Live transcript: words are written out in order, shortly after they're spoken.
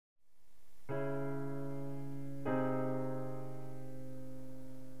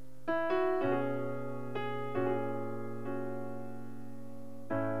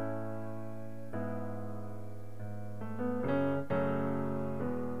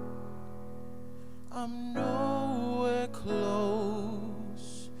I'm nowhere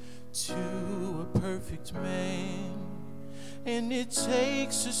close to a perfect man, and it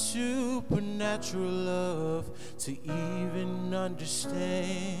takes a supernatural love to even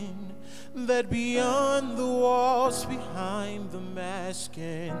understand that beyond the walls, behind the mask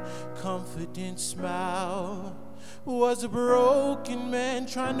and confident smile, was a broken man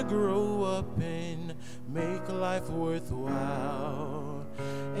trying to grow up and make life worthwhile.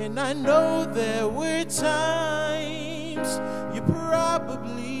 And I know there were times you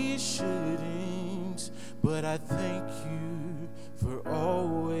probably shouldn't, but I thank you for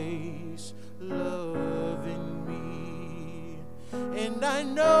always loving me. And I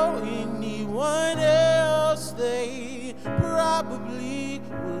know anyone else, they probably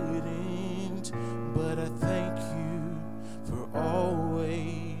wouldn't, but I thank you for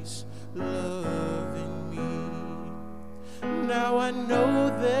always loving me. Now I know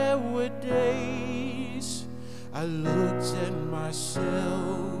there were days I looked at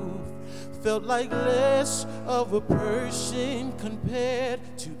myself, felt like less of a person compared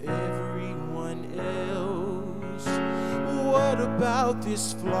to everyone else. What about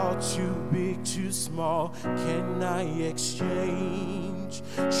this flaw? Too big, too small, can I exchange?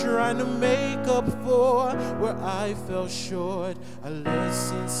 Trying to make up for where I fell short, a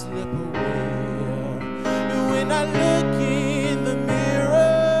lesson slip away. And when I look in the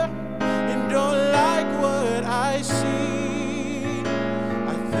mirror and don't like what I see,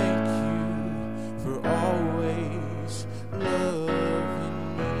 I thank you for always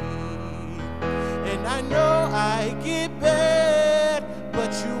loving me. And I know I get bad,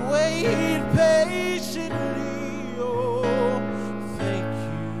 but you wait patiently. Oh, thank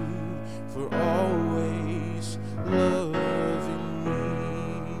you for always loving me.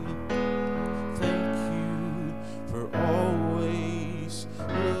 Thank you for always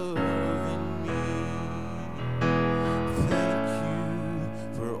loving me. Thank you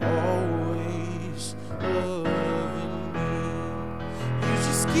for always loving me. You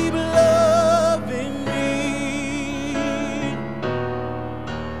just keep loving me.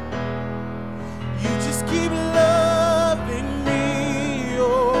 You just keep loving me,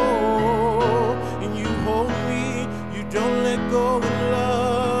 oh, and you hold me, you don't let go and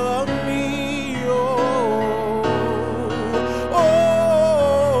love me, oh, oh,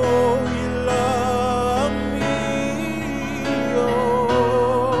 you love me,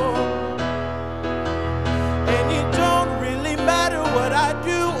 oh, and it don't really matter what I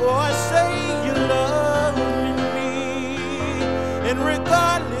do or say, you love me, and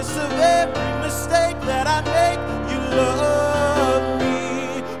regardless of every mistake that I make, you love me.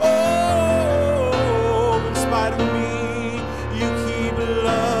 Oh, in spite of me, you keep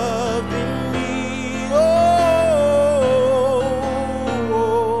loving me. Oh,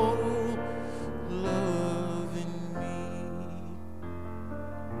 loving me.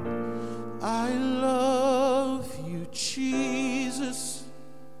 I love you, Jesus.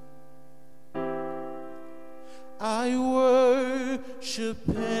 I worship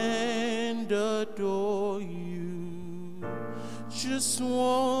and adore you. Just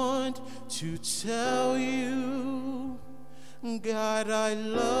want to tell you, God, I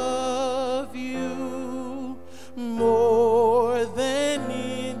love you more than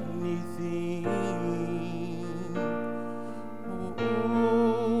anything.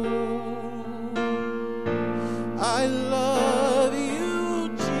 Oh, I love you,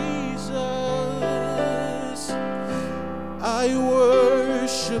 Jesus. I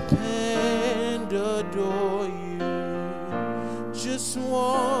worship and adore you. Just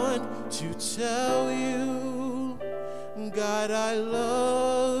want to tell you, God, I love you.